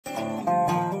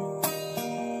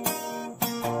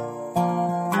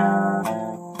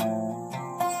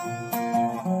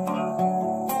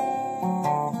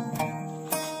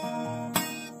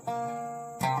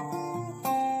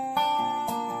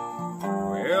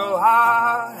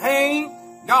I ain't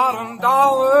got a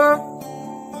dollar,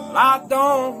 but I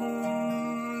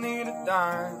don't need a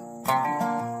dime.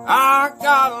 I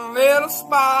got a little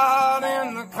spot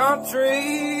in the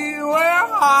country where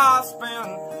I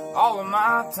spend all of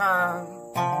my time.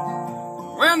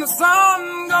 When the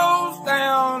sun goes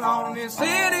down on this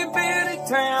itty bitty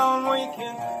town, we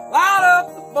can light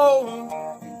up the bowl and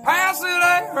pass it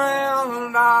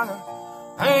around.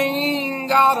 I ain't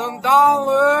got a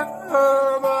dollar,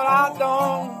 but I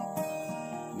don't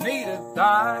need a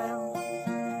dime.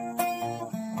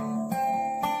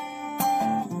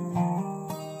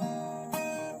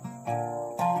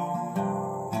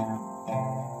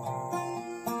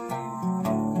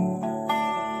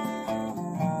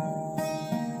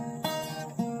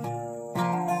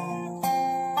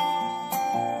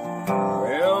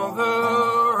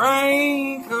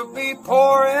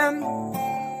 Pouring,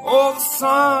 or the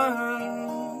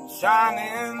sun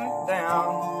shining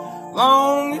down,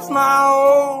 long as my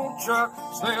old truck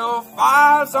still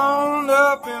fires on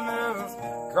up and there's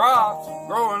crops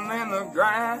growing in the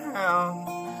ground.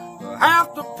 I'll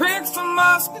have to pick some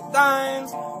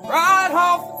muscadines right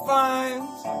off the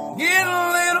vines, get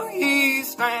a little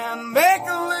yeast and make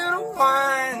a little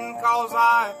wine, 'cause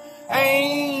I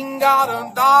ain't got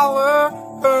a dollar,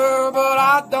 but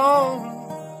I don't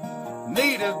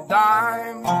need a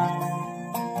dime.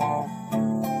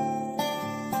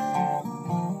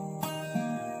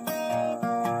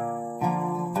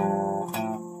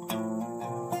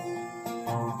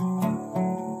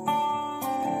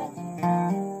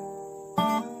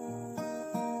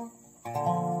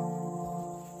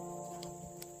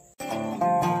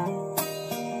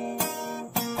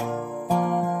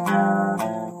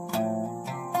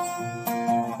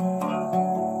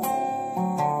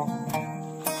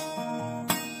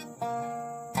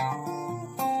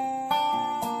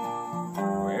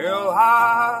 Well,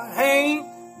 I ain't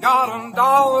got a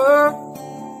dollar,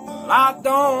 but I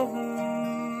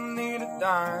don't need a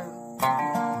dime.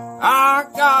 I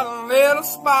got a little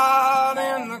spot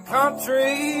in the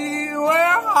country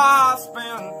where I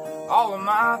spend all of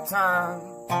my time.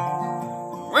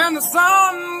 When the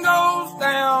sun goes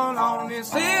down on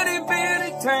this itty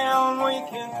bitty town, we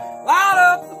can light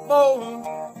up the bowl and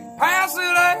pass it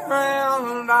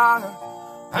around.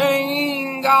 I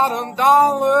ain't got a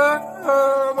dollar,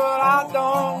 but I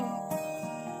don't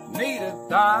need a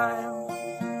dime.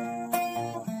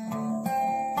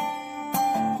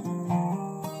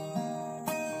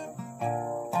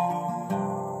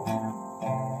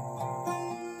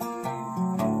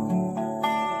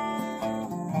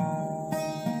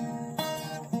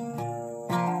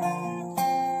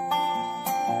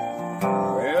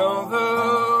 Well, the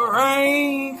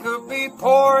rain could be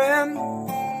pouring,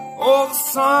 or the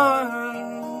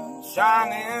sun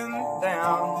shining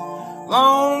down,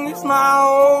 long as my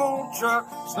old truck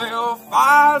still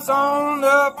fires on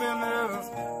up and there's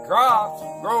crops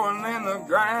growing in the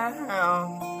ground.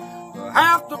 I'll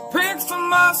have to pick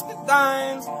some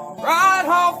muscadines right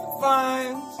off the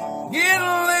vines, get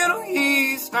a little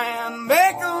yeast and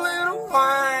make a little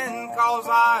wine, 'cause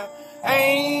I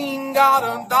ain't got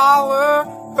a dollar,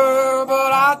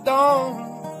 but I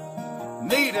don't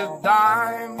need a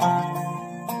dime.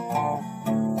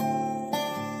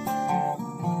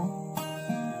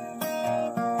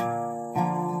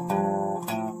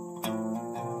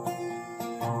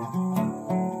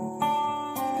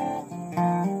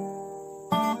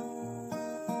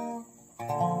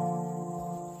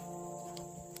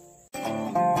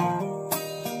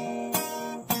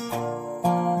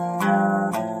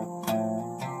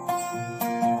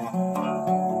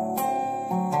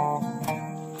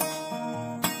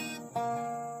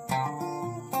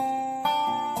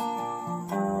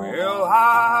 Well,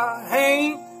 I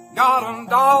ain't got a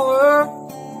dollar,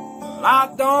 but I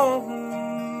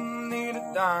don't need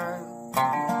a dime.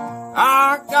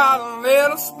 I got a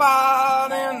little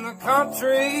spot in the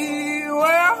country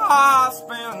where I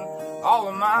spend all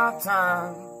of my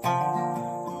time.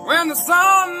 When the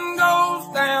sun goes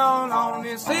down on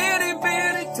this itty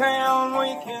bitty town, we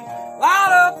can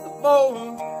light up the bowl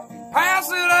and pass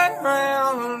it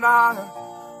around.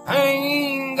 I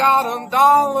ain't got a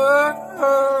dollar,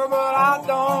 but I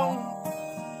don't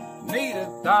need a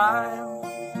dime.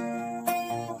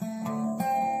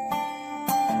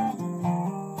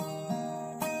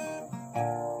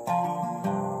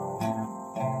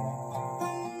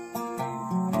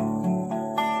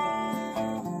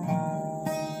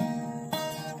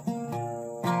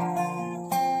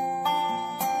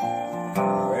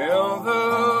 Well,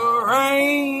 the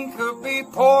rain could be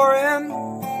pouring,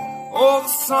 or the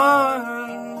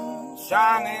sun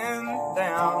shining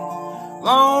down,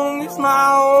 long long as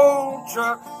my old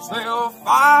truck still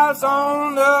fires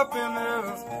on up and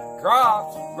there's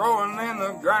crops growing in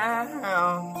the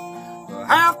ground. We'll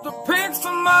have to pick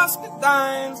some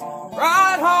muscadines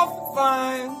right off the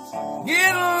vines,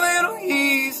 get a little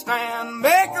yeast and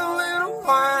make a little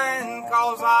wine,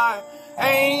 'cause I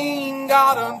ain't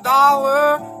got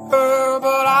 $1,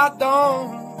 but I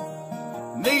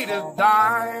don't need a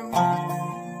dime.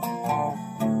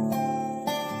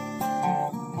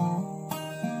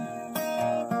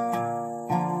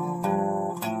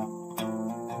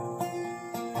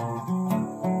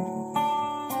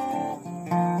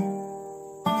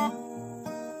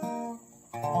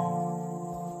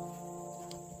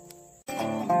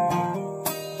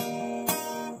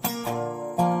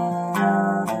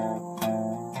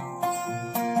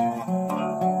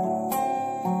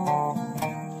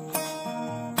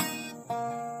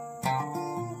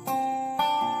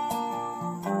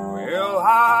 Well,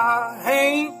 I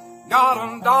ain't got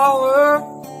 $1,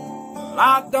 but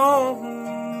I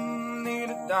don't need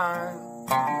a dime.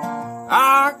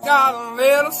 I got a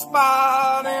little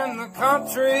spot in the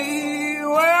country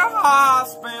where I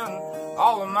spend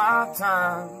all of my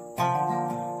time.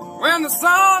 When the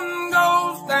sun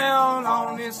goes down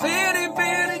on this itty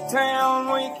bitty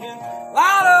town, we can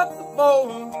light up the bowl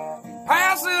and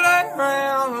pass it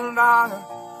around.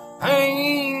 I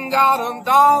ain't got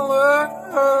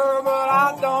 $1, but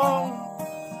I don't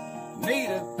need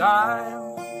a dime.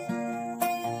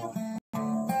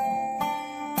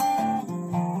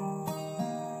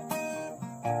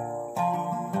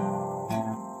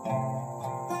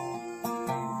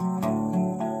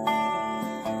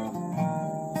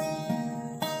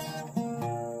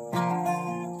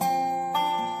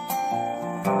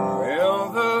 Well,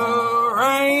 the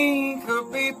rain could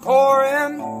be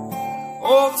pouring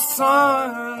or the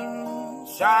sun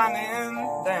shining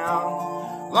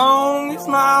down, long as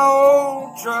my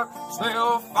old truck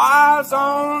still fires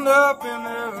on up and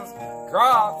there's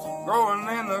crops growing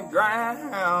in the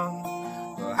ground.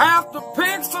 We'll have to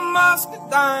pick some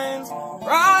muscadines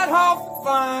right off the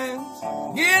vines,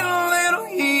 get a little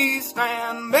yeast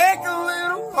and make a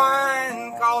little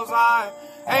wine, 'cause I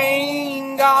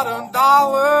ain't got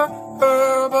 $1,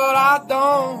 but I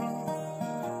don't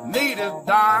need a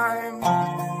dime.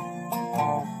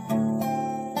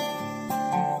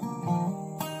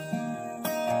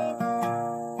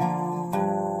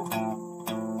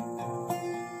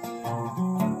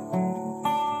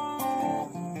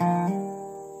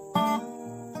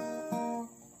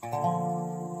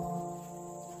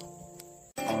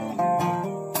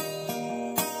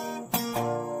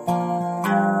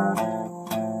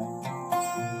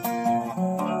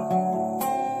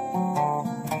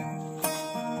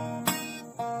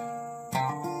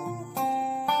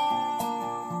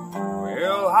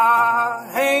 Well,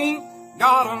 I ain't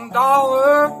got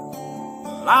 $1,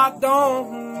 but I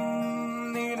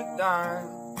don't need a dime.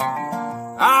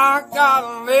 I got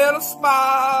a little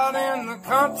spot in the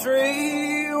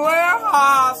country where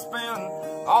I spend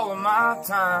all of my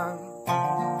time.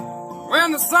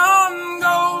 When the sun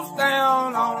goes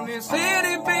down on this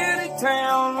itty bitty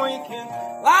town, we can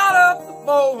light up the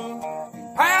bowl and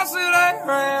pass it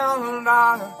around.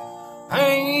 I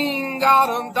ain't got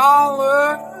 $1,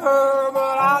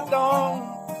 but I don't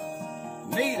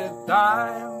need a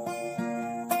dime.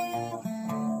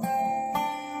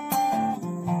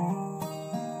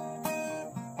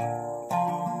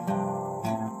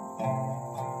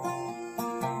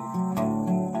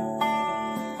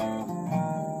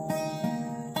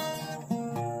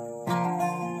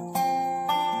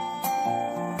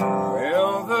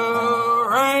 Well, the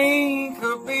rain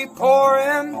could be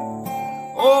pouring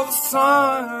or the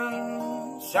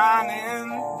sun shining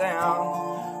down,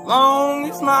 long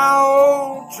as my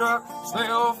old truck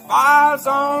still fires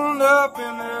on up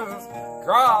and there's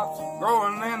crops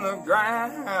growing in the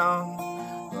ground.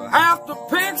 We'll have to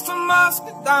pick some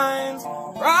muscadines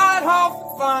right off the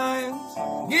vines,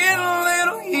 get a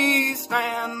little yeast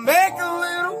and make a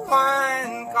little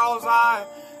wine, 'cause I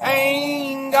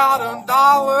ain't got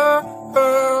 $1,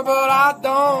 but I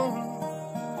don't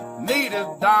need a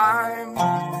dime.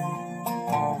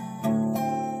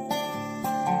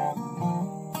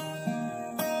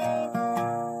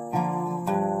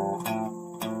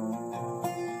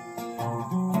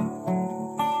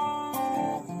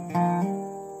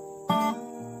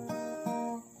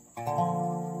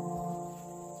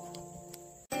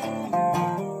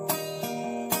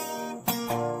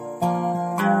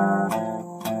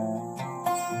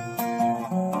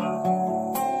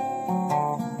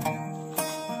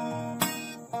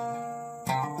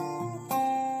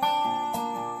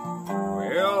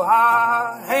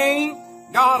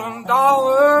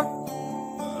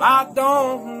 but I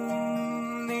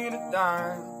don't need a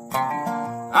dime.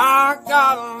 I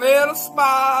got a little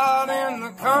spot in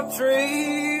the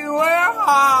country where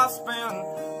I spend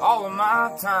all of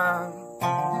my time.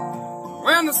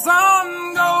 When the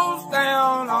sun goes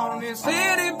down on this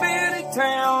itty bitty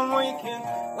town, we can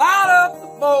light up the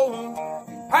bowl and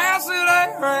pass it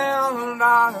around.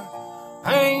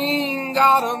 I ain't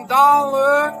got a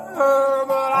dollar,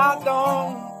 but I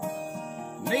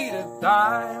don't need a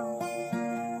dime.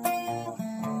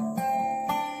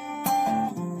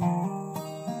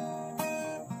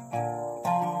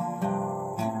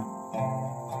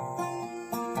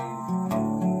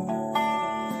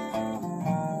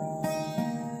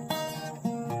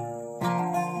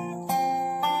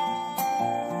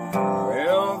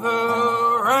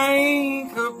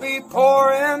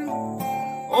 Pouring,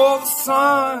 or the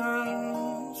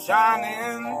sun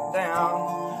shining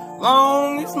down.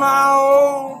 Long as my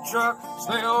old truck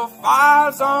still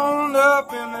fires on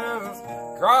up and there's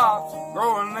crops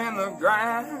growing in the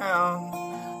ground.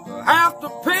 I'll have to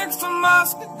pick some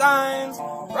muscadines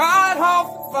right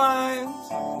off the vines,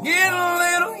 get a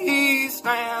little yeast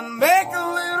and make a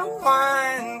little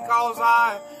wine, 'cause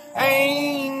I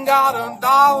ain't got a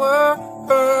dollar,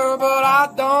 but I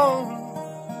don't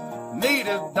need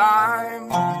a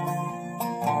dime.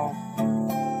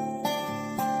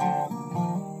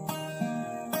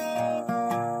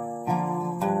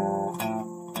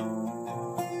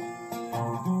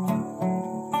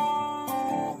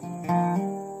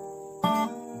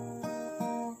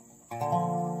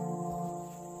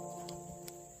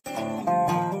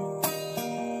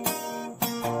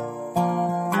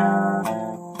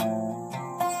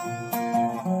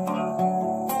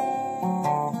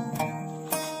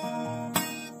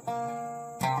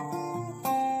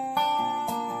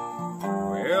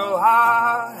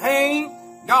 I ain't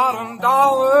got a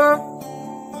dollar,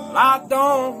 but I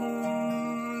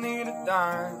don't need a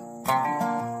dime.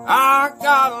 I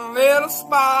got a little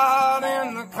spot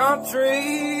in the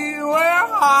country where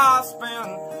I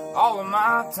spend all of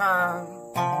my time.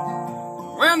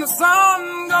 When the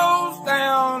sun goes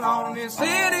down on this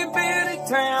itty bitty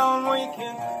town, we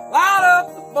can light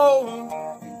up the bowl and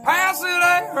pass it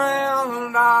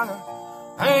around.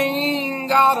 I ain't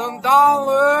got a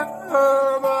dollar,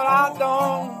 but I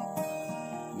don't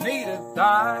need a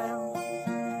dime.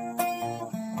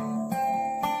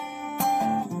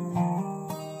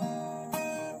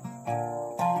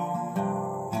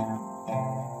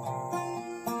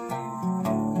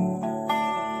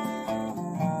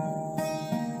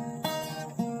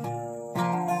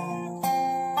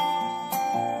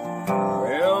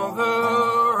 Well,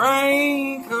 the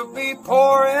rain could be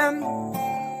pouring,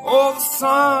 or the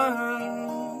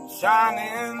sun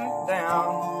shining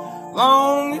down.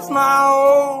 Long as my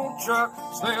old truck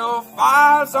still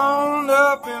fires on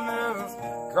up and there's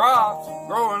crops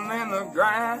growing in the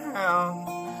ground.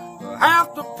 I'll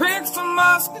have to pick some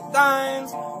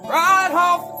muscadines right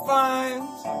off the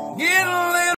vines, get a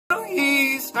little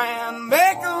yeast and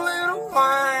make a little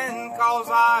wine, 'cause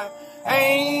I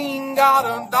ain't got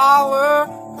a dollar,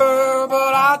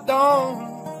 but I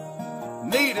don't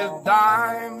need a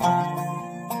dime.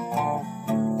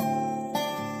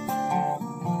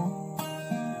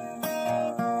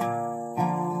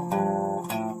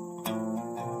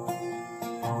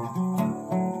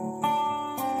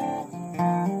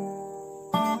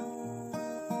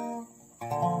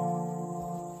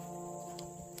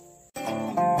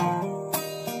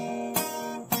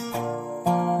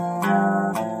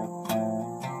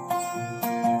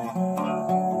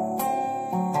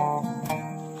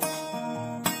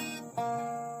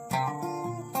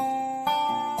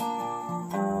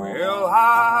 Well,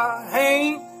 I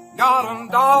ain't got a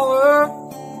dollar,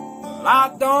 but I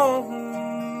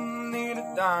don't need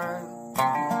a dime.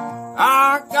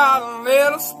 I got a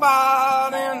little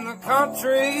spot in the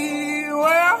country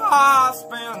where I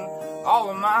spend all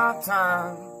of my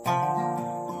time.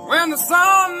 When the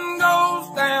sun goes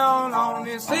down on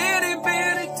this itty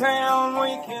bitty town,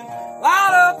 we can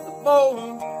light up the bowl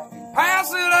and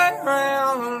pass it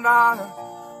around.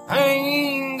 I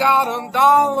ain't got a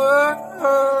dollar,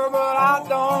 but I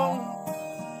don't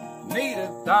need a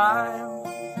dime.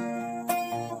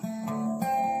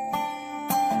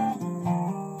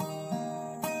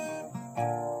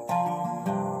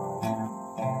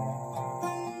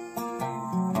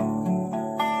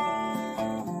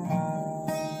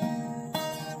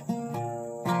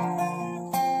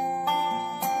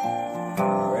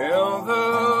 Well, the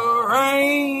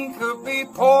rain could be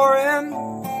pouring,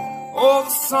 or the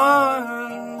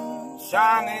sun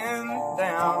shining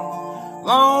down.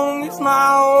 long as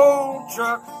my old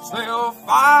truck still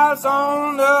fires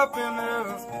on up and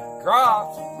there's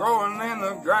crops growing in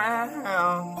the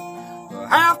ground. We'll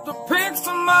have to pick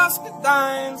some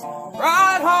muscadines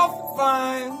right off the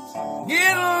vines,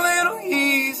 get a little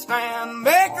yeast and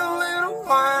make a little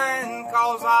wine,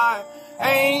 'cause I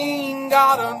ain't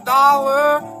got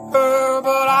 $1,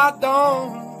 but I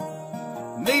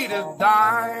don't need a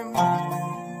dime.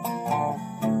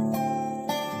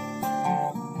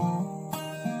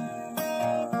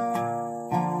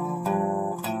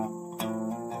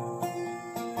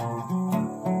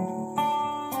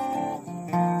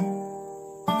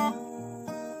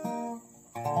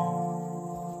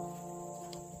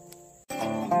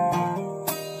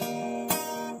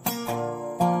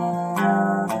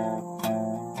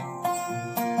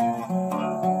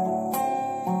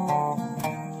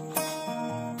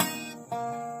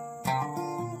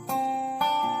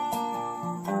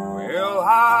 Well,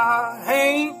 I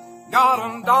ain't got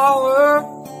 $1,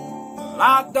 but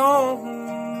I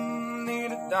don't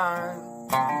need a dime.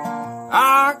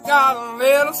 I got a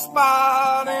little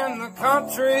spot in the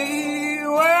country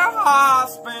where I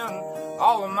spend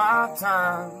all of my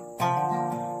time.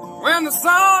 When the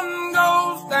sun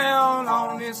goes down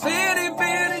on this itty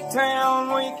bitty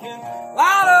town, we can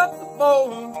light up the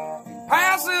bowl and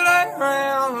pass it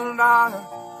around.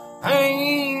 I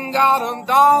ain't got $1,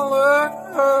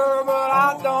 but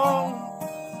I don't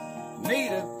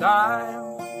need a dime.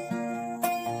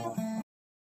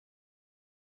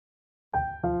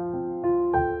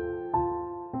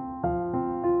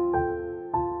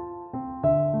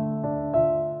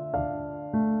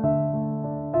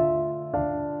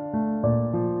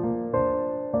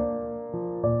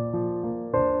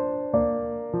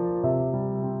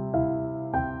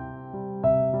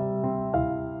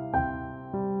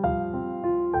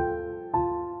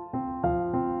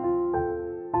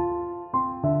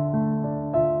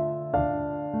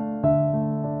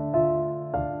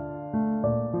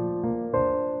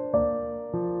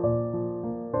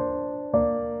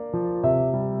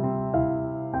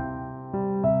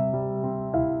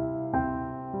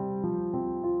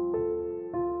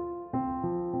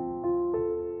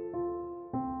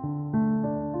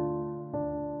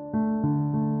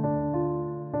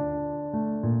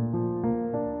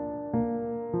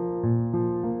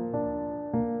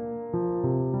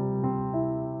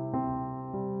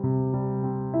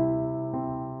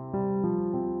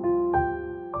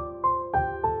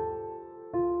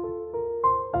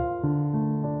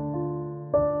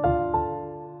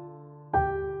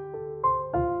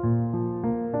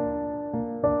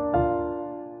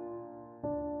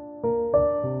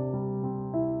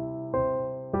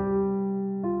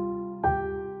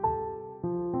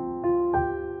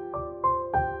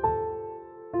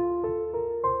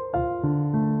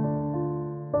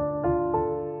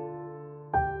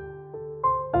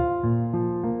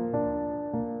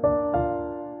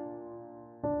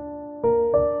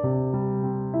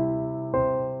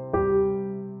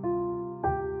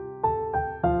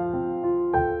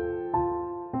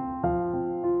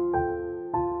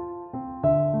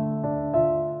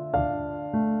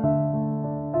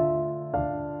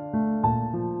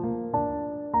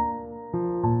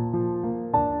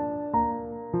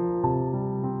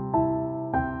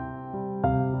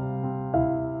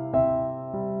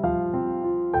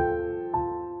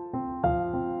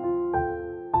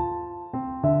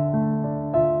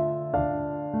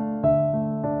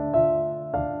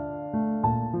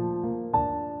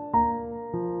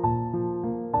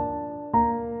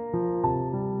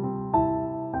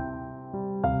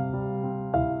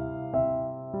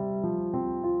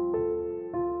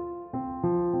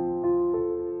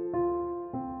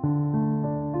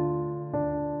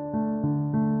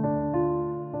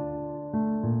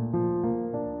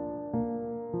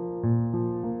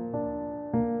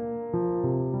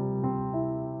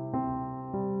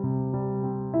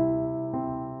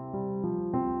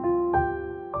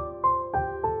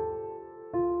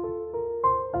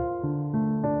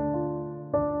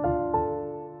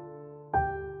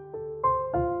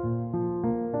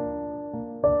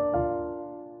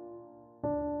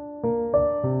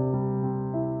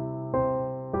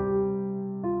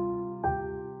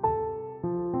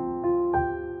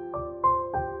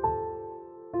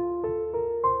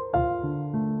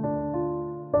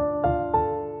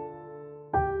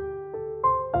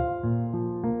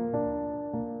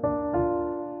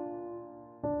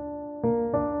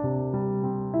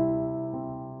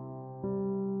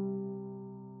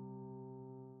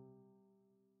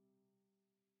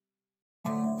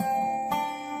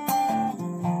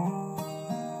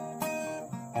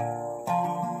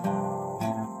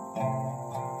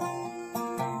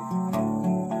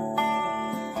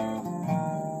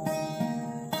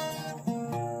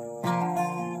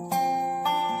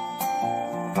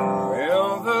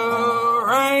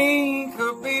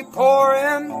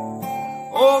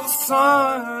 the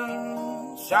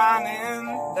sun shining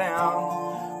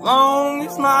down. Long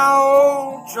as my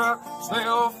old truck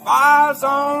still fires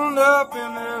on up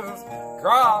and there's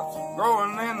crops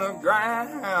growing in the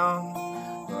ground.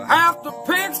 We'll have to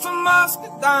pick some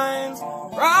muscadines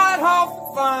right off the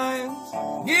vines,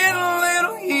 get a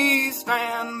little yeast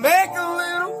and make a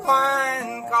little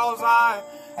wine, 'cause I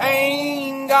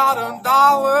ain't got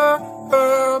 $1,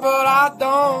 but I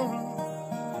don't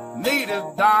need a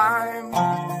dime.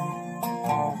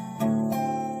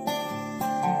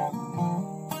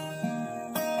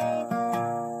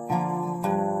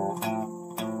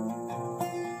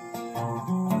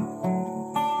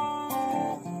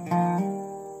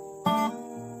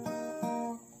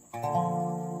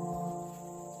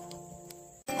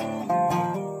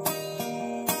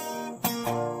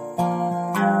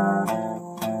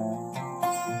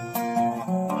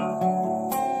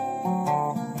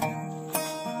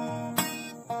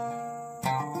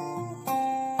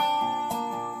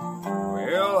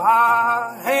 Well,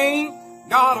 I ain't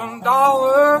got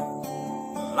 $1,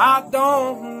 but I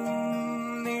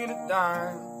don't need a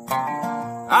dime.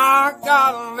 I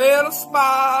got a little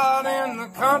spot in the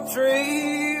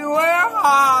country where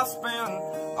I spend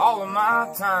all of my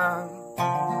time.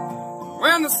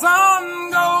 When the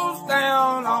sun goes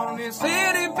down on this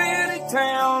itty bitty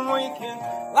town, we can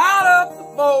light up the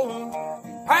bowl and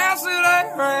pass it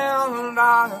around.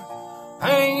 I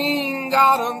ain't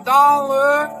got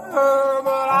 $1,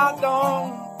 but I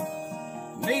don't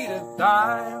need a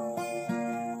dime.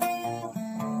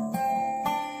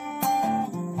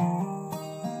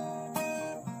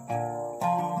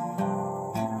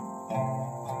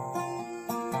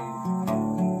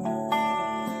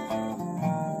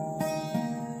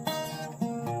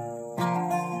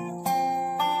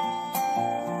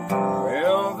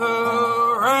 Well, the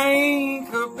rain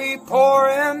could be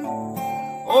pouring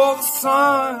or the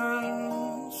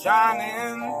sun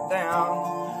shining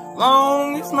down.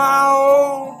 Long as my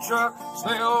old truck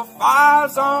still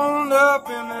fires on up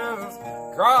and there's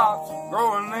crops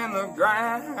growing in the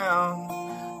ground.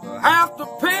 We'll have to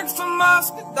pick some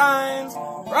muscadines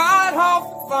right off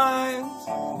the vines,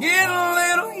 get a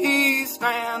little yeast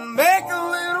and make a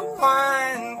little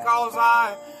wine, 'cause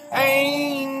I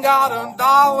ain't got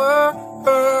 $1,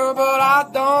 but I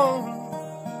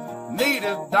don't need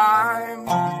a dime.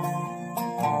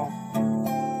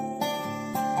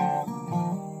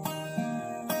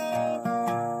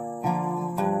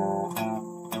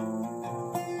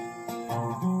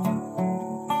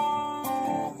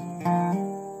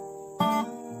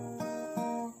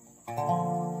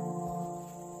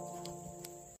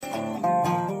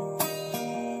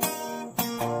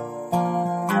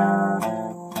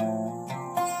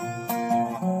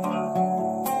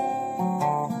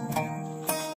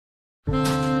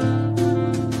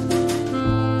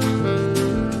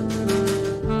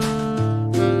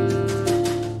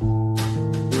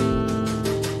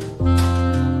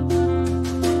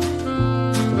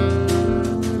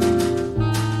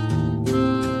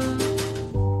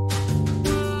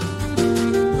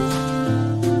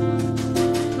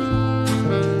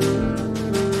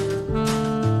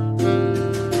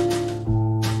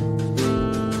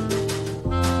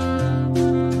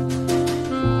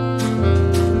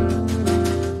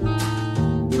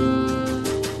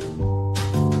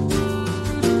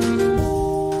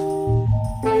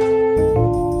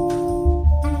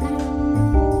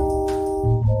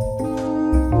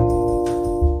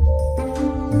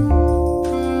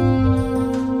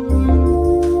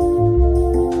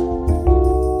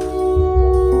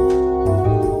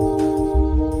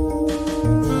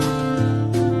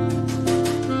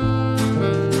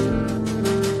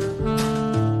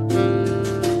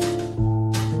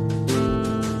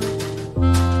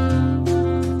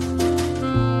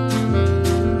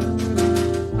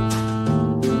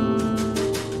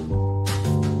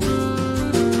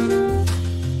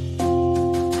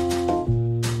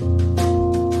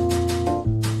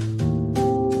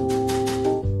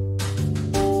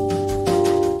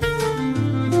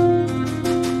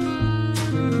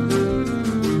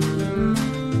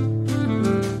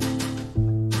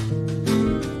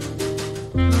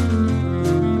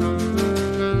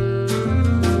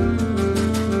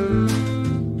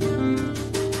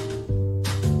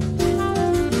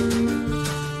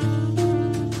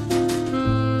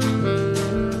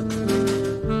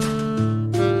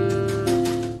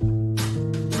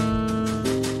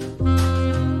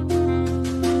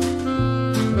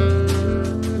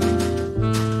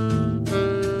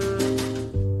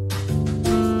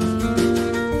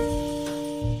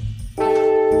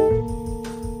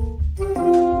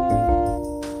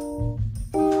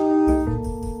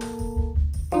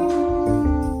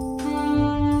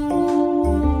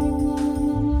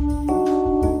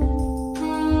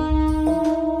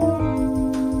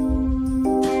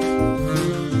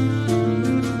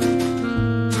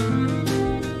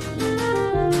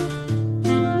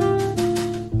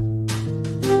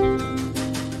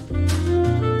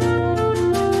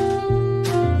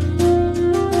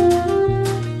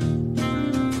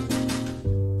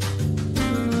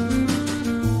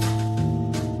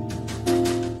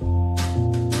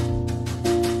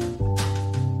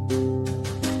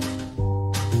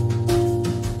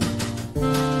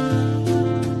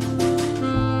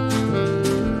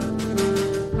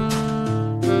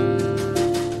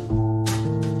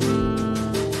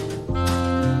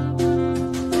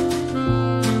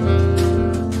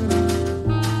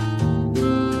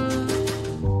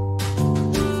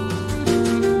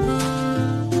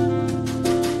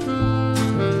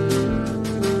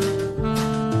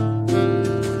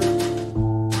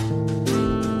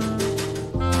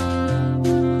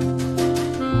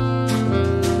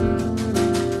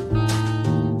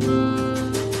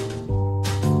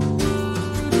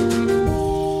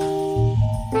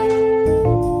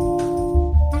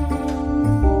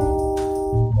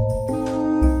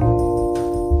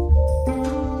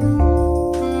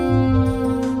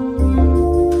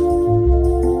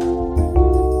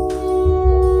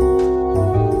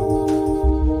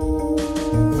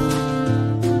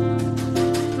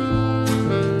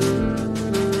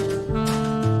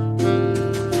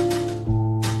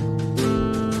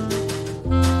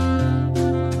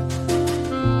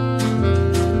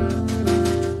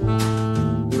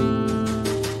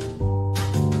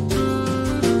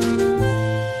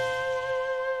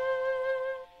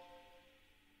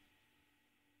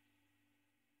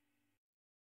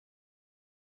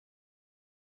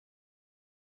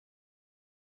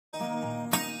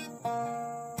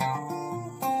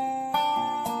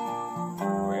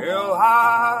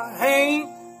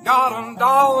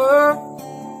 dollar,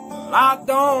 but I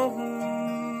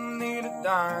don't need a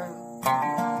dime.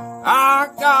 I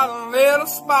got a little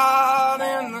spot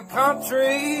in the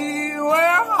country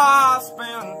where I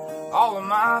spend all of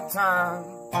my time.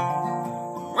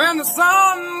 When the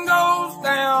sun goes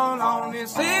down on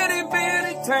this itty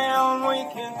bitty town, we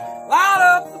can light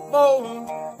up the bowl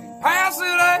and pass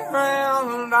it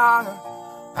around.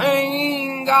 I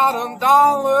ain't got a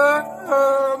dollar,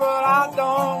 but I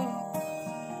don't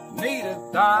need a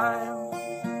dime.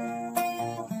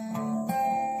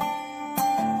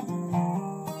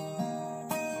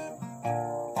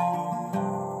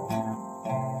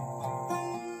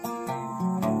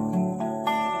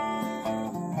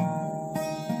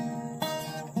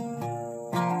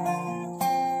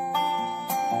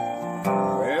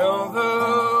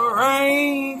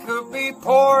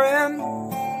 Pouring,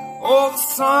 or the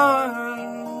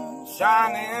sun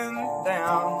shining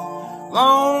down.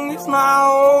 Long as my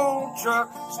old truck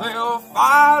still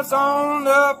fires on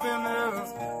up and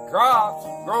there's crops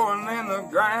growing in the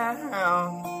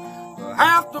ground. We'll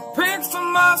have to pick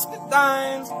some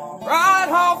muscadines right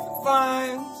off the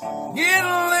vines, get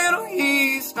a little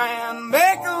yeast and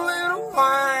make a little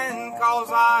wine. 'Cause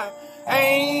I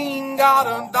ain't got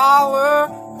a dollar,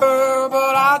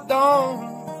 but I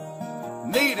don't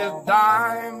need a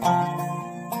dime.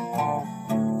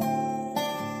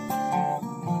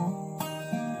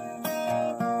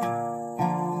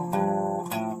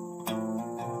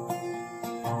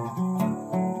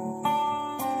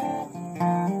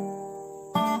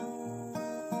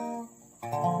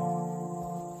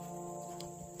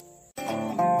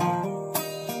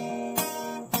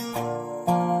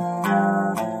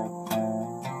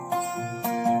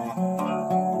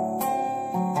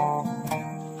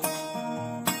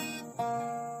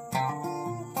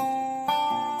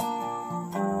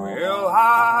 Well,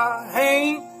 I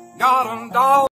ain't got a dollar.